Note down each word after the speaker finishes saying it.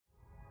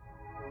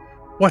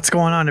What's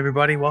going on,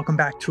 everybody? Welcome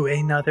back to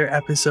another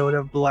episode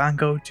of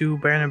Blanco to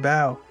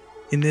Bernabéu.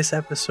 In this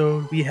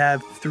episode, we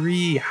have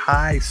 3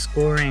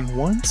 high-scoring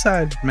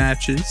one-sided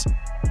matches.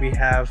 We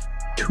have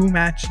 2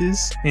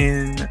 matches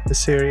in the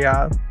Serie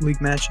A league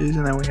matches,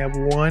 and then we have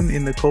 1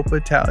 in the Coppa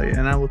Italia.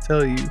 And I will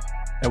tell you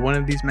that one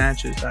of these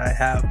matches, I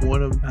have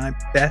one of my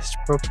best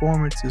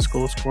performances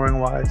goal-scoring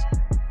wise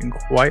in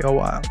quite a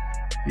while.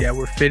 Yeah,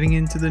 we're fitting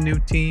into the new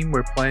team.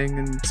 We're playing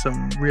in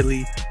some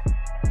really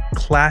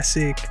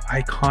classic,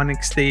 iconic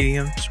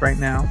stadiums right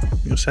now.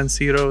 You know, San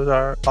Siro is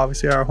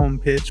obviously our home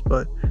pitch,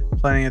 but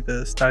playing at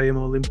the Stadium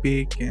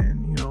Olympique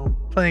and,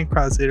 playing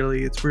across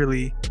Italy, it's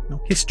really,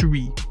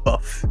 history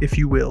buff, if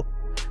you will.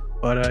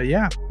 But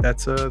yeah,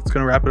 that's it's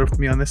gonna wrap it up for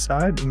me on this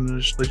side. I'm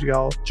gonna just let you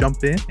all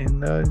jump in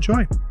and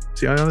enjoy.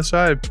 See you on the other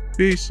side.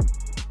 Peace.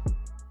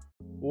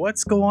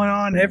 What's going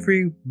on,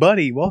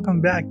 everybody?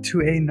 Welcome back to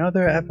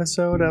another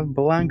episode of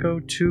Blanco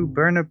to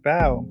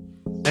Bernabéu.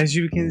 As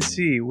you can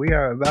see, we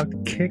are about to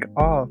kick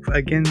off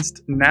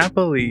against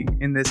Napoli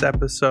in this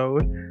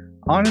episode.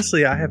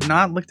 Honestly, I have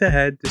not looked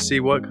ahead to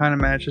see what kind of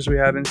matches we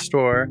have in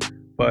store,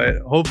 but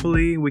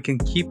hopefully we can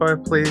keep our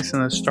place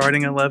in the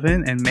starting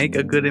 11 and make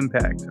a good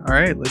impact.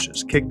 Alright, let's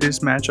just kick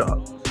this match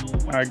off.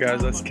 Alright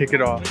guys, let's kick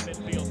it off.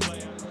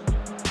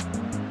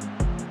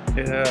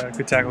 Yeah,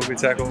 good tackle, good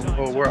tackle.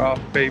 Oh, we're off,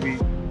 baby.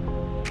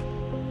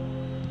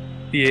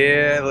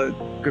 Yeah,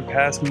 good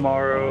pass,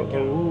 Mauro.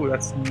 Oh,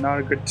 that's not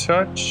a good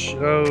touch.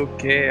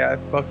 Okay, I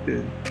fucked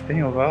it.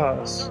 Dang of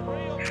us.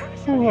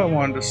 Oh, I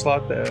wanted to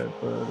slot that,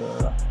 but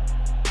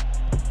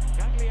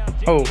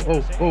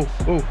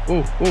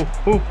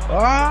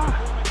Ah!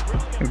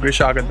 Good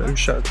shot, good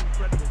shot.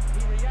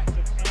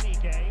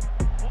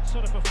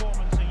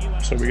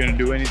 So we're gonna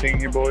do anything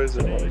here, boys?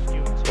 Or like,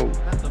 oh,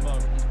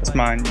 that's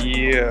mine.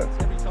 Yeah.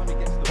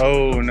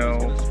 Oh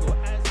no.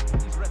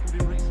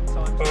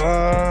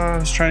 I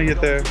was trying to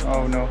get there.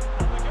 Oh no.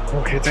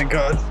 Okay, thank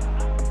God.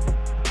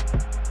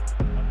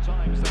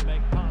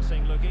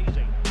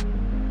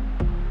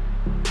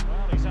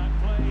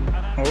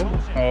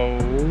 Oh,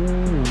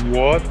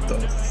 what the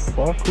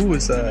fuck? Who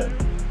is that?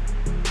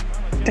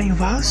 Dang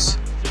was?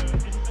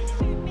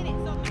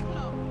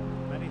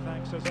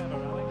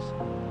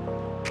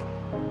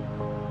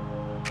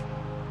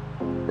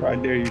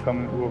 Right there, you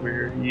coming over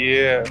here?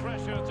 Yeah.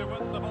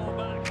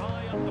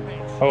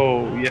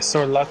 Oh, yes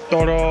sir,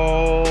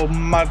 Lautaro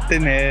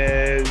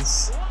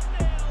Martinez.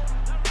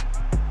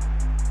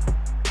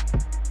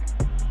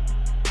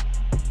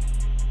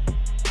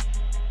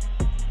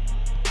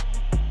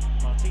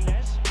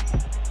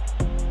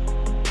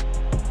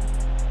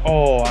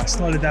 Oh, I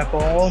slotted that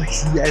ball.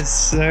 Yes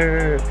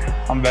sir.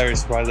 I'm very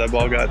surprised that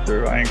ball got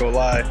through. I ain't gonna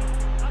lie.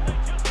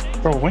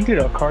 Bro, when did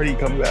Icardi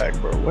come back,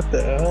 bro? What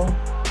the hell?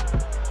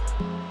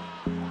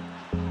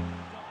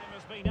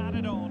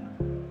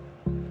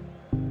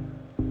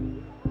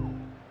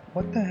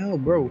 What the hell,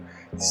 bro?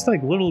 It's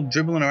like little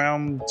dribbling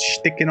around,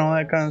 sticking, all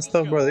that kind of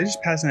stuff, bro. They're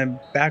just passing it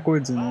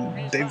backwards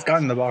and they've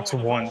gotten the box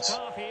once.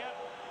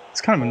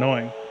 It's kind of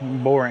annoying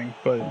and boring,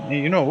 but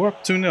we're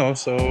up 2-0,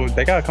 so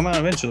they gotta come out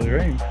eventually,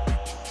 right?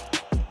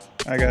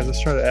 Alright guys,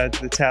 let's try to add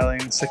to the tally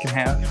in the second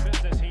half.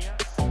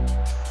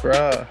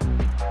 Bruh.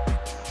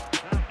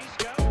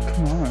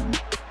 Come on.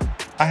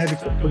 I had to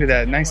look at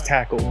that. Nice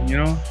tackle,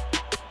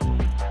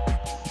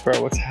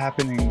 Bro, what's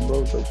happening,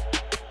 bro?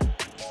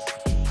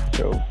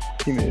 Yo,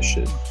 give me this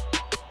shit.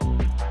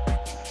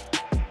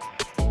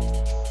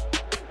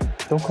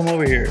 Don't come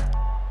over here,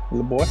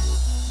 little boy.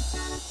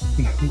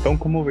 Don't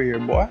come over here,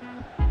 boy.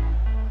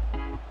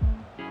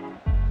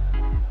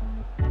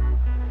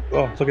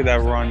 Oh, look at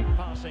that run.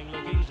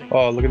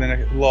 Oh, look at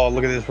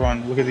look at this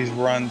run. Look at these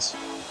runs.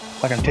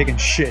 Like I'm taking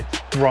shit.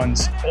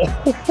 Runs. Oh.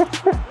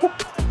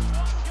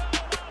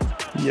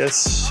 Yes,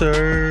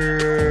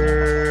 sir.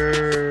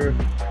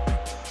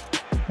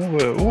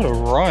 What a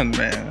run,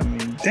 man. I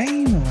mean,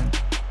 damn.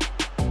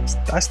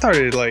 I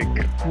started like,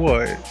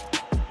 what?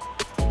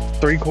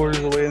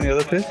 3/4 away on the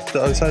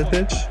other side of the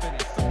pitch.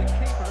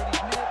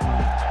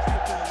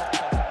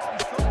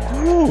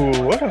 Ooh,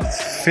 what a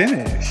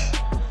finish.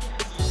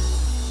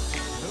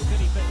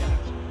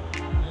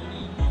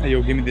 Hey,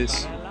 yo, give me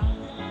this.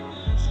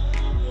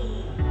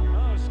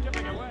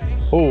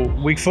 Oh,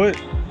 weak foot.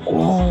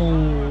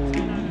 Oh.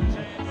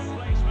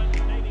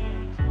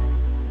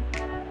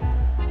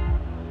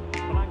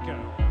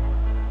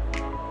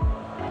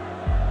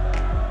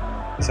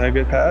 Is that a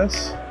good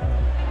pass?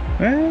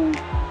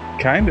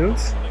 Kind of.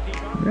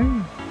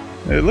 Yeah.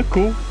 It looked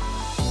cool.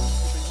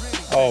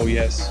 Oh,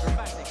 yes.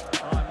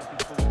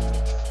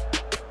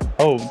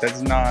 Oh,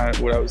 that's not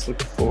what I was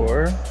looking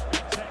for.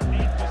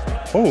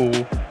 Oh.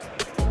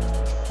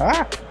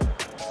 Ah.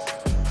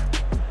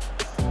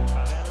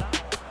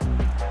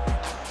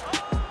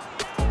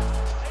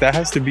 That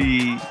has to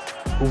be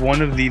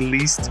one of the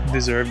least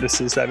deserved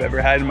assists I've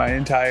ever had in my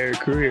entire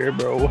career,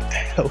 bro. What the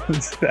hell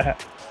is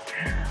that?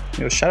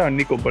 Shout out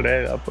Nico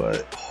Barrera,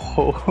 but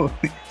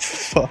holy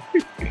fuck.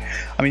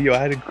 I mean, I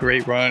had a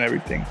great run and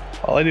everything.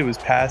 All I did was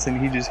pass and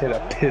he just hit a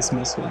piss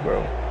missile,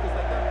 bro.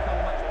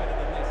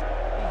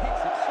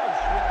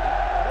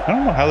 I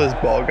don't know how this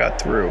ball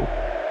got through.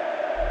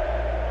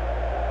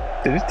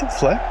 Did it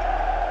deflect?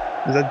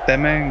 Is that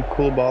Deme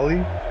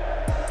Koulibaly?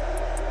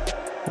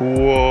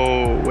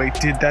 Whoa, wait,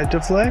 did that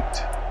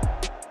deflect?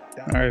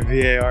 Alright,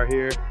 VAR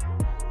here.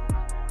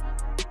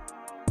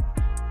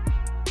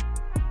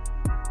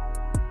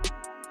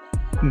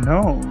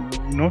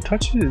 No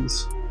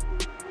touches.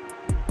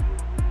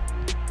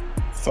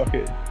 Fuck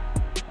it.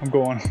 I'm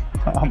going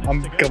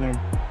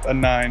a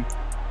 9.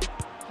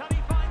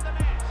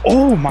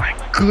 Oh my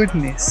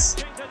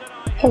goodness.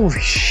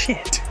 Holy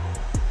shit.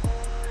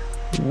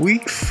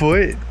 Weak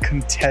foot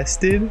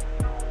contested.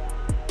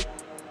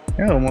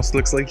 It almost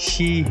looks like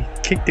he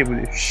kicked it with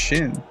his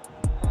shin.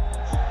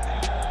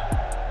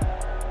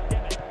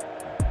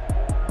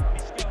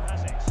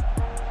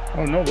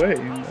 Oh, no way.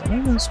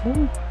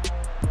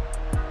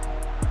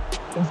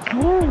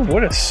 Oh,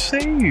 what a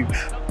save.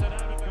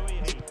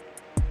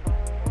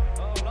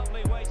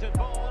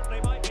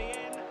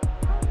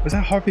 Was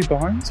that Harvey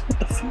Barnes? What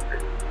the fuck?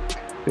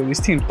 Dude,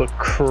 these teams look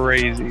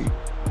crazy.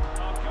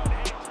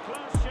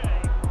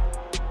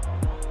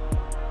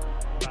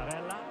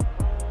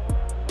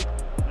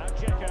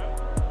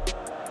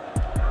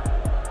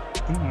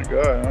 Oh my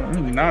god,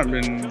 I've not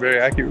been very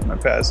accurate with my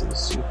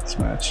passes with this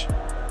match.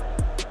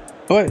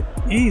 But,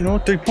 you know,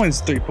 3 points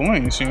is 3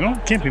 points, you know?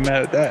 Can't be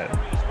mad at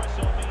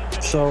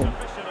that. So,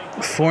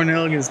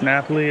 4-0 against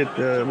Napoli at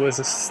the, what is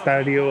it,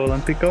 Stadio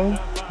Olimpico?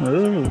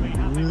 Oh,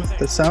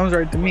 that sounds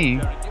right to me.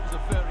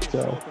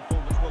 So,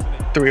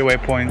 3 away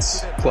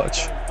points,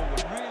 clutch.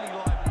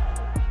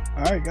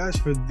 Alright guys,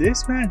 for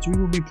this match we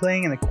will be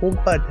playing in a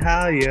Coppa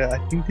Italia. I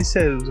think they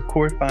said it was the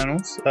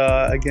quarterfinals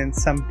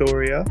against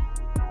Sampdoria.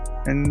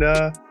 And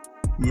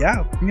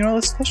yeah, you know,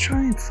 let's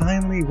try and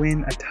finally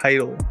win a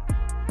title.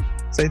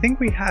 So I think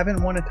we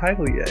haven't won a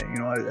title yet. You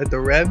know, at the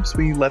Revs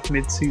we left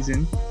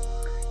mid-season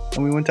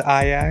and we went to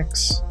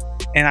Ajax.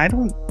 And I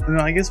don't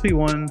know, I guess we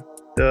won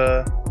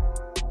the...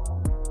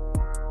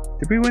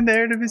 Did we win the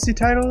Eredivisie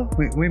title?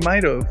 We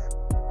might have,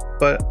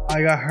 but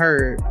I got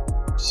hurt,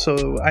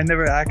 so I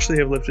never actually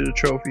have lifted a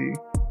trophy.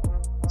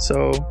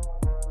 So,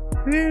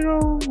 you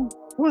know,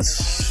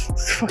 let's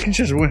fucking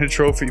just win a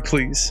trophy,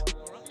 please.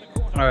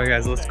 Alright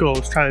guys, let's go.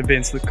 Let's try to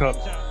advance the cup.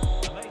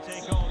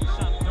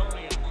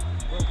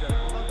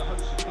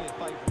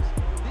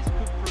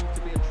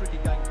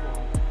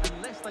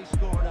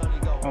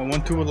 Oh,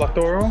 1-2 with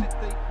Lautaro.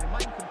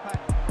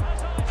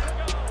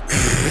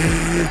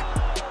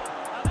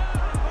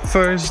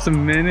 First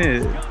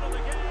minute.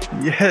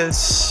 Yes,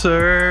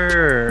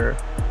 sir.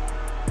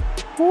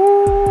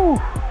 Woo.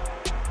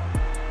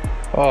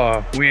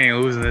 Oh, we ain't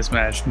losing this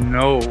match.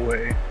 No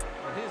way.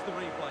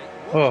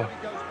 Oh.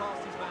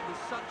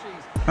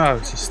 I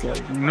was just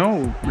like,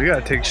 no, we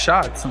gotta take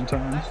shots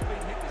sometimes.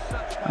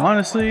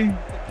 Honestly,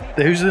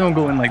 they usually don't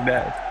go in like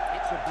that.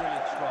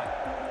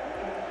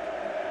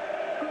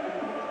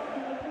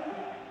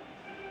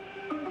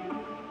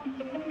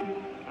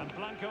 And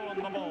Blanco on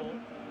the ball.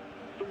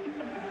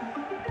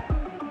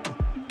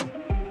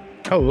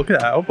 Oh, look at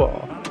that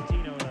elbow.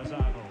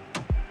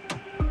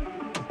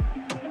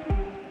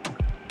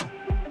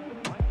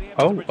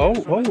 Oh. No.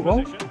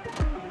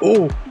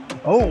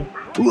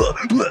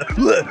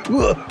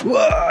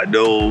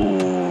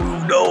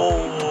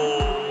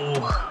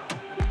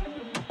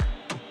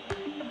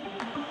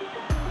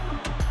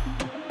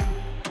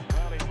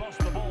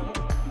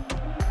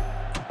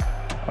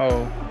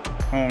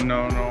 Oh,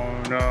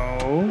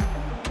 no.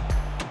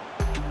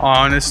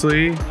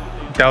 Honestly,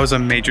 that was a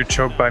major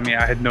choke by me.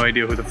 I had no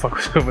idea who the fuck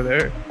was over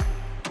there.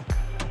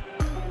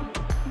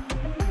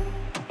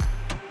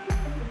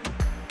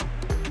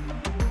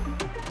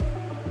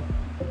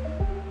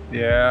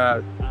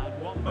 Yeah.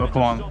 Oh,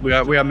 come on. We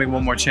gotta make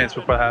one more chance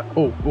before half.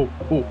 Oh.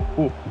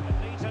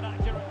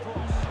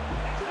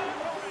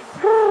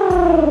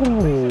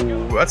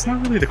 That's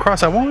not really the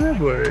cross I wanted,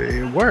 but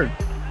it worked.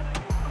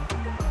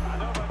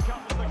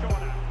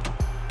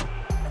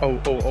 Oh,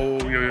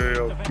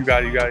 yo. You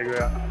got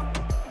it.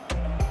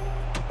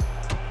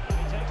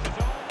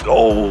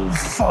 Oh,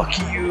 fuck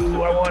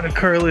you. I want to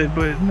curl it,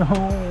 but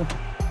no.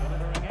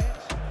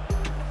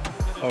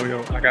 Oh,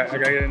 yo, I gotta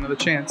get another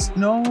chance.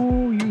 No,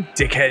 you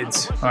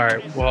dickheads. All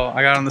right, well,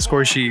 I got on the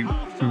score sheet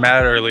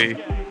mad early.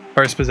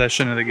 First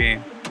possession of the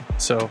game.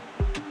 So,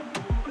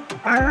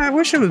 I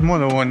wish it was more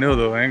than 1-0,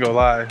 though. I ain't gonna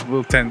lie. A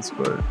little tense,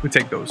 but we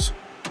take those.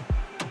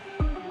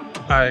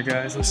 All right,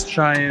 guys, let's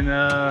try and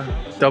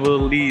double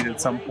the lead at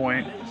some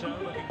point.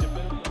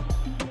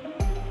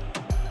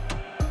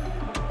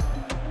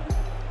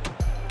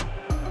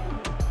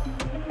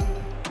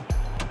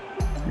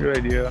 Good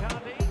idea.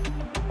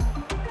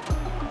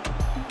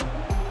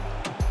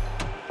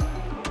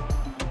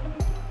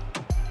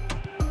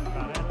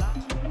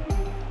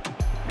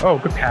 Oh,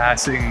 good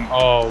passing.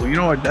 Oh, you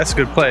know what? That's a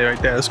good play right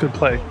there. That's a good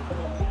play.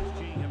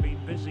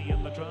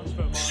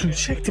 So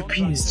check the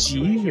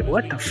PSG.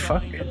 What the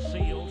fuck?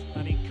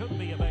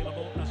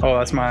 Oh,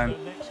 that's mine.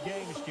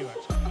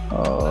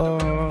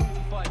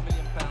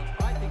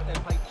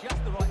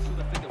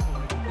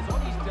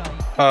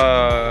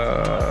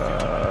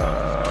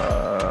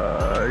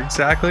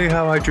 exactly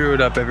how I drew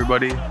it up,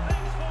 everybody.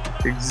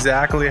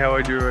 Exactly how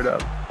I drew it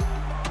up.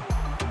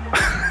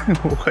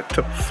 What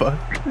the fuck?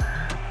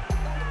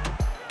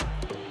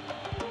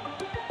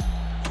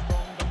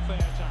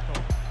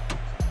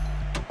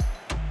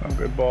 Oh,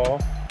 good ball.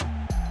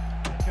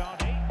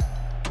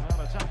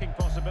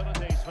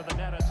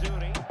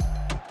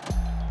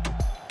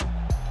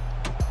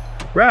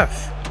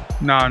 Ref!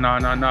 No, no,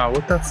 no, no.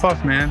 What the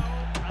fuck, man?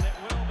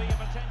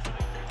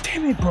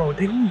 Damn it, bro.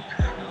 They don't...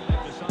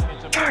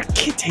 I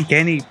can't take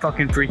any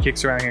fucking free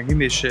kicks around here. Give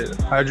me this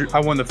shit. I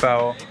won the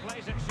foul.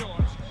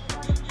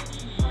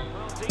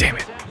 Damn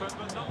it.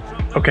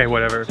 Okay,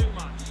 whatever.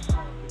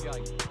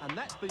 And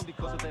that's been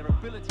because of their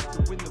ability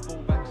to win the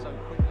ball back so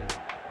quickly.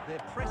 Their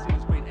pressing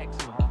has been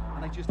excellent,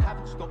 and they just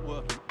haven't stopped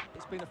working.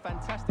 It's been a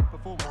fantastic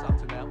performance up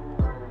to now.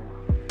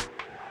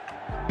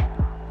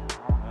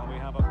 Well, we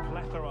have a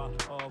plethora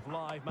of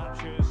live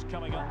matches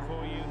coming up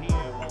for you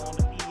here on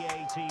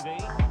EA TV.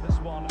 This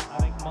one, I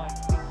think, might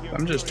pique your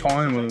I'm just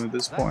toying with him at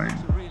this point.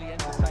 It's a really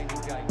entertaining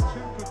game.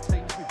 Two good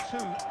teams with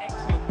two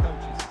excellent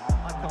coaches.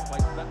 I can't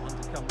wait for that one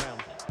to come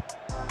round.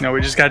 No,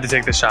 we just got to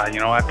take the shot, you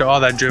know. After all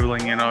that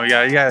dribbling, you know, you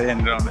gotta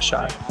end it on the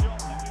shot.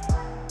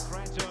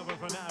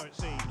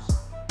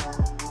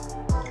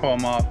 Oh,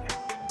 I'm off.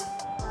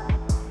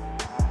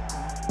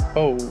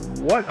 Oh,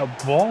 what a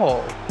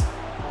ball.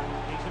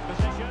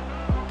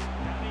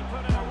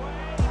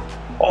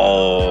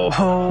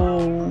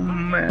 Oh,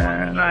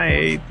 man, I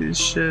hate this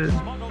shit.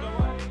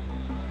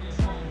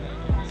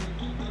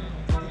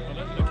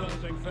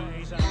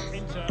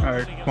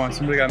 Alright, come on,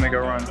 somebody gotta make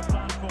a run.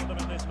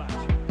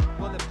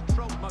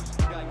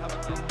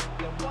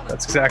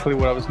 That's exactly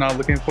what I was not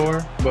looking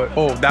for. But,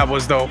 oh, that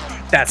was though.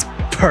 That's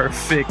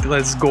perfect.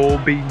 Let's go,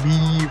 baby.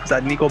 Was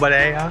that Nico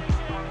Barea?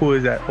 Who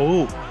is that?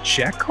 Oh,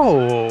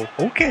 Checo.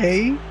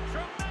 Okay.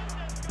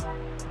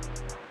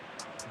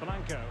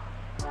 Blanco.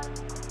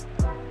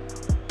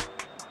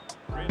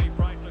 Really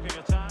bright looking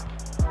attack.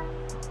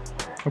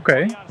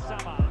 Okay.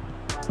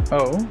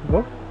 Oh,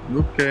 whoop.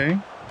 Okay.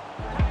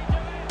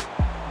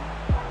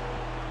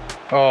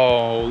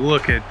 Oh,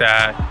 look at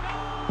that.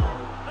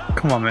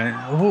 Come on, man.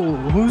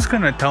 Who's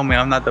gonna tell me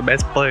I'm not the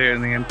best player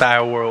in the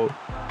entire world?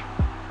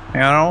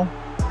 You know?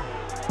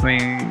 I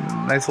mean,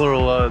 nice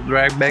little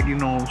drag back, you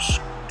know,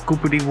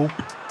 scoopity whoop.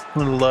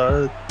 Little,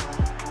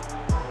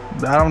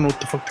 I don't know what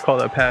the fuck to call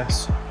that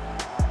pass.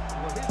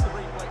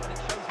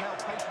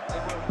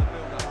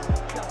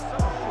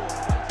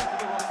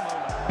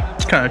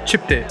 Just kind of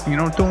chipped it, you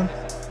know what I'm doing?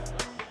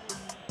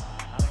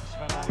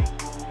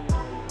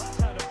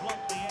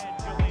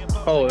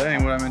 Oh, that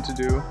ain't what I meant to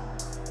do.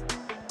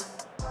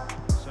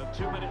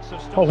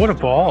 Oh, what a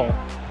ball.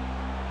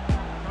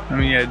 I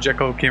mean, yeah,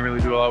 Dzeko can't really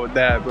do a lot with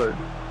that, but...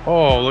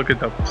 Oh, look at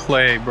the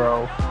play,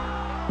 bro.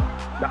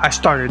 I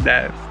started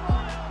that.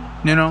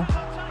 You know?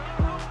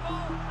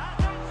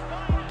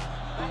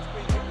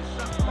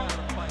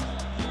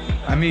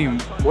 I mean,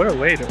 what a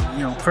way to...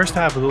 You know, first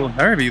half was a little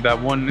nervy, that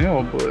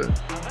 1-0, but...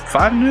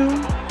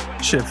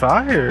 5-0? Shit,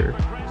 fire.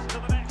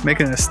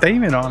 Making a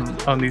statement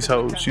on these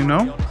hoes, you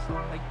know?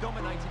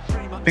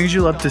 Things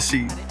you love to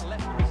see.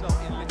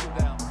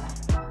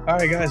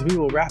 Alright guys, we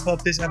will wrap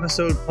up this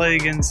episode play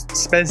against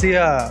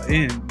Spezia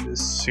in the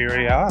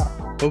Serie A.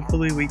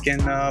 Hopefully we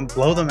can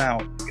blow them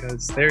out,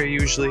 because they're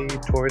usually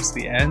towards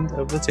the end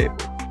of the table.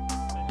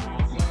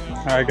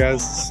 Alright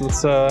guys,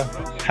 let's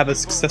have a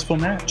successful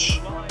match.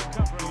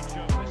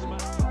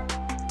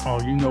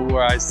 Oh, you know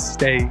where I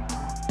stay.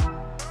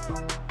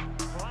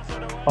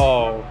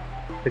 Oh,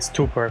 it's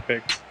too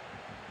perfect.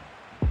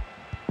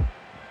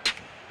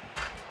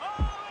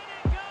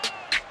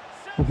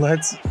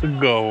 Let's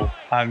go.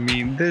 I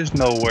mean, there's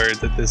no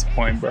words at this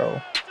point, bro.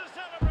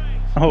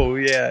 Oh,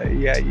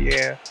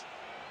 yeah.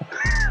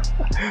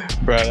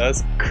 Bro,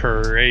 that's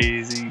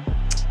crazy.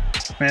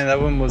 Man, that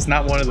one was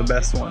not one of the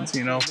best ones,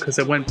 you know, because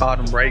it went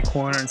bottom right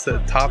corner instead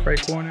of top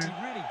right corner.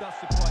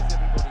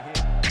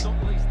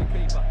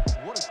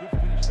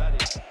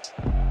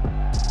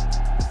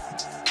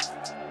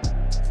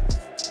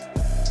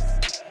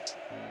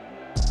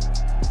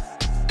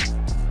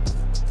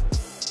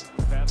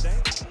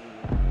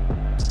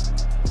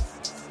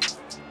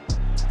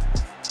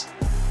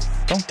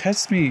 Don't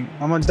test me.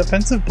 I'm a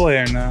defensive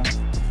player now.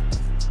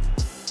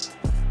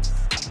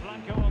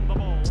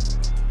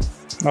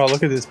 Oh,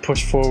 look at this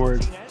push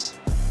forward.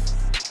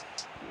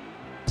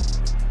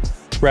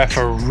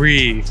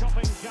 Referee.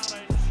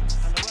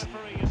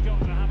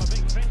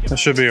 That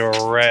should be a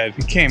red.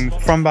 He came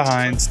from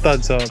behind,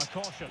 studs up.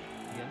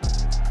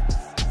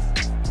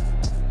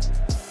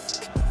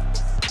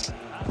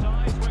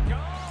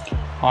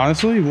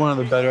 Honestly, one of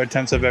the better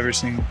attempts I've ever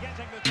seen.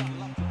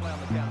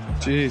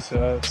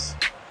 Jesus.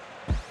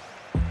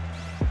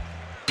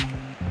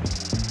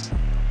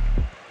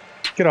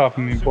 Get off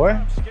of me, boy.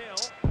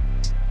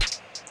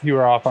 You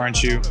are off,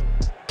 aren't you?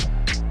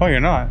 Oh, you're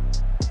not.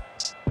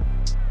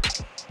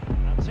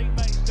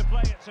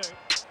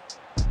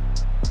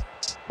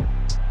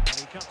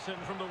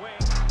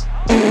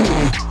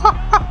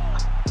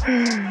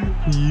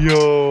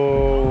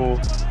 Yo.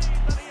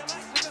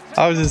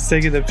 I was just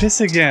taking the piss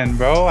again,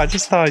 bro. I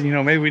just thought, you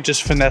know, maybe we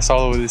just finesse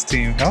all over this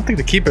team. I don't think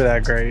the keeper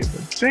that great,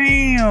 but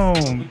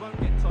damn.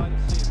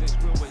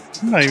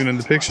 I'm not even in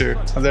the picture.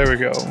 Oh, there we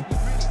go.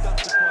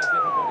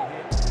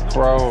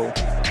 Bro.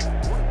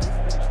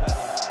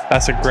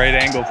 That's a great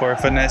angle for a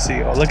finesse.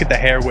 Oh, look at the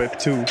hair whip,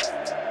 too.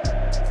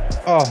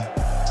 Oh,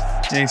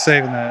 you ain't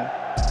saving that.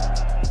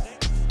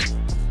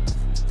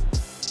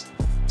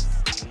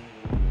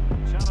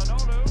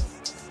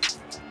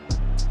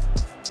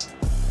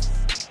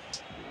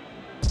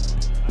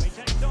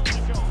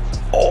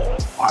 Oh,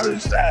 what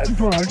is that,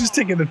 bro? I'm just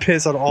taking the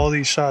piss on all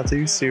these shots. Are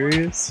you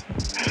serious?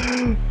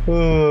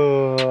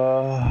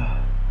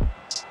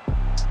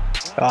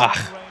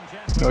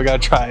 I gotta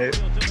try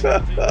it.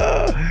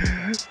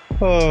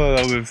 Oh,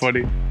 that would've been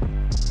funny.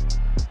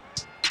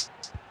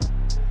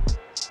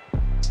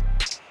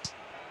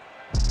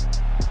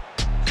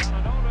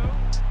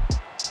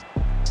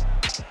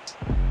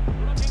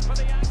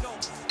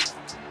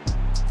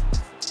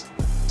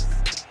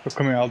 Oh,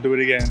 come here, I'll do it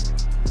again.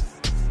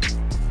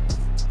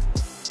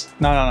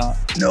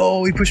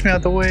 No, he pushed me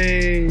out the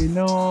way.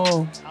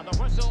 No.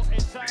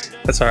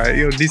 That's alright.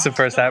 Yo, decent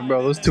first half,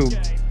 bro. Those two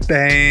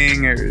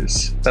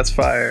bangers. That's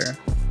fire.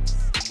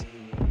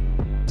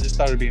 I just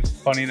thought it'd be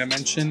funny to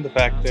mention the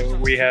fact that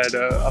we had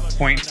a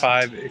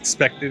 0.5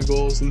 expected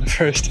goals in the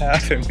first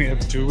half and we have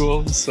 2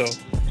 goals. So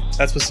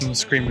that's what some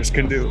screamers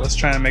can do. Let's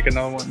try and make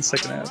another one in the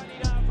second half.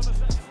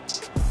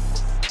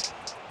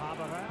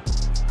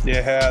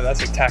 Yeah,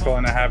 that's a tackle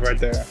and a half right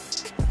there.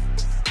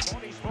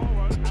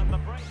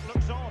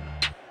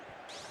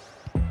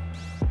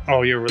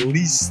 Oh, you're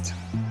released.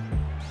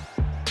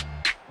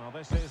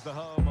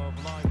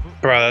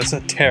 Bro, that's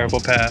a terrible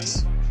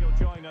pass.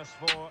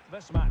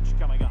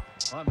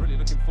 I'm really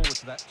looking forward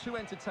to that. 2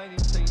 entertaining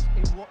teams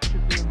in what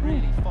should be a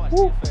really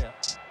feisty affair.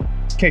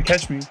 Can't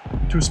catch me.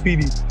 I'm too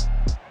speedy.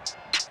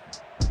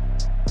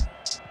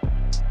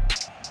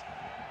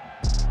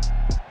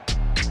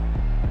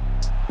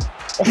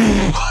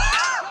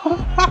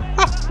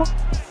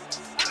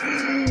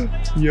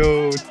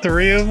 Yo,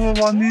 3 of them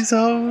on these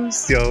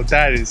hoes? Yo,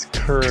 that is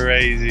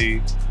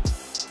crazy.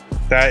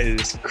 That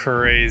is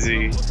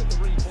crazy.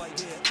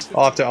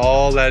 After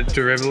all that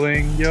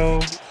dribbling,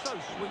 yo,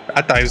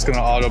 I thought he was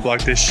gonna auto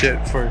block this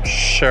shit for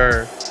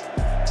sure.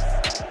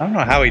 I don't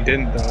know how he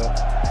didn't though.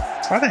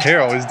 Why the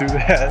hell always do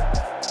that?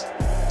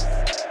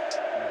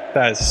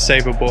 That is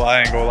savable. I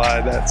ain't gonna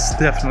lie. That's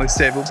definitely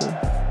savable.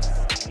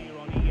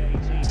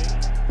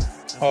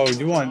 Oh,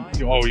 you want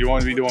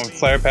to be doing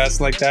flare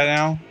passes like that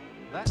now?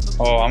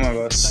 Oh, I'm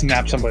gonna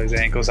snap somebody's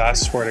ankles. I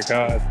swear to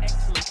God.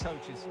 Excellent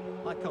coaches.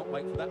 I can't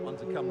wait for that one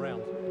to come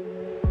round.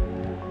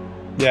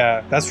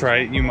 Yeah, that's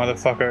right, you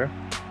motherfucker.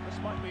 This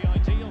might be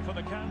ideal for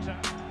the counter.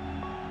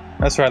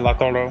 That's right, La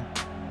Toro.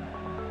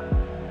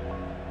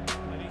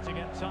 They need to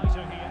get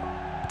tighter here.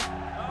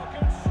 Oh,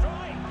 good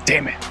strike.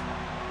 Damn it.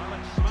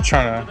 I'm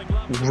trying to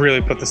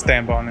really put the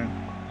stamp on it.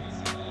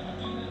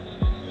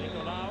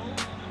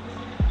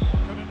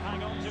 Couldn't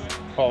hang on to it.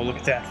 Oh, look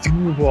at that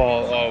through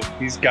ball. Oh,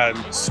 he's got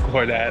to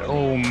score that.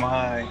 Oh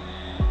my.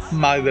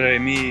 Madre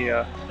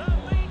mia.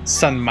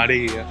 San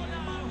Maria.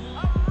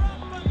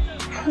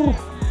 Whew.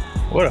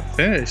 What a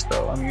finish,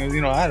 though. I mean,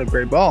 you know, I had a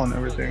great ball and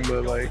everything,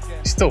 but, like,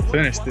 he still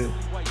finished it.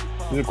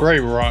 It was a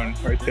great run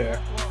right there.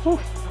 Whew.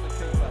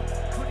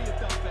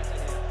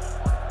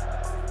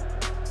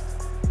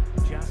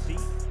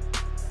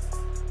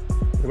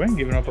 We ain't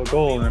giving up a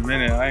goal in a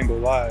minute, I ain't gonna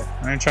lie.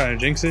 I ain't trying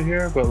to jinx it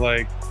here, but,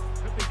 like,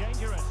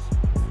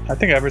 I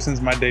think ever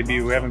since my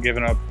debut, we haven't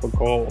given up a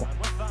goal.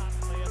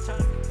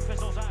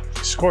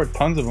 We scored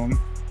tons of them.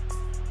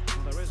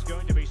 There is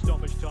going to be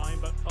stoppage time,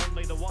 but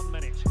only the 1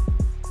 minute.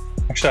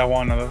 Actually, I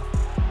want another.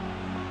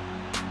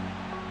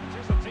 It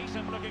is a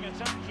decent looking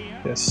attack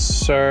here. Yes,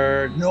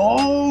 sir.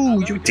 No,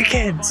 you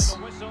dickheads.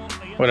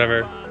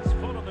 Whatever.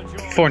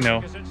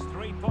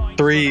 4-0.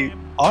 3.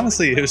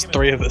 Honestly, it was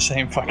 3 of the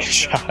same fucking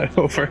shot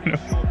over and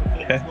over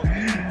again.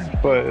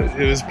 But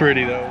it was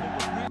pretty, though.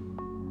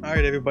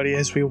 Alright, everybody,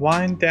 as we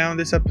wind down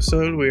this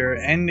episode, we are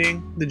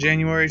ending the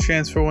January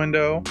transfer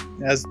window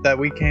as that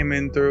we came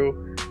in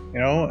through. You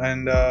know,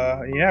 and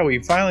yeah, we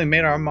finally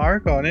made our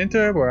mark on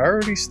Inter. We're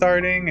already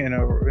starting in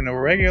a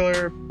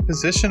regular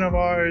position of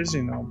ours.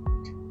 You know,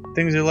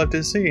 things you love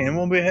to see, and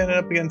we'll be heading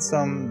up against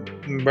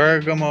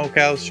Bergamo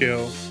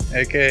Calcio,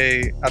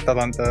 aka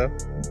Atalanta,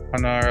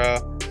 on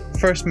our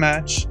first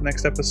match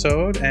next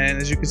episode. And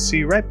as you can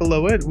see right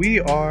below it,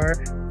 we are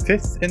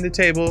 5th in the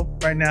table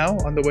right now,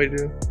 on the way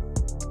to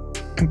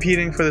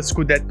competing for the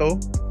Scudetto.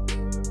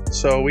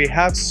 So we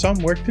have some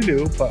work to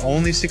do, but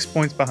only 6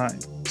 points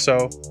behind.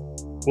 So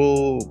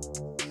we'll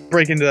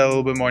break into that a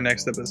little bit more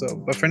next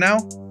episode. But for now,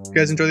 if you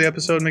guys enjoy the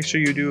episode, make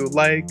sure you do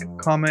like,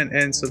 comment,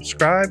 and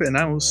subscribe. And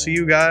I will see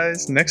you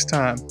guys next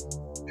time.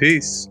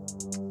 Peace.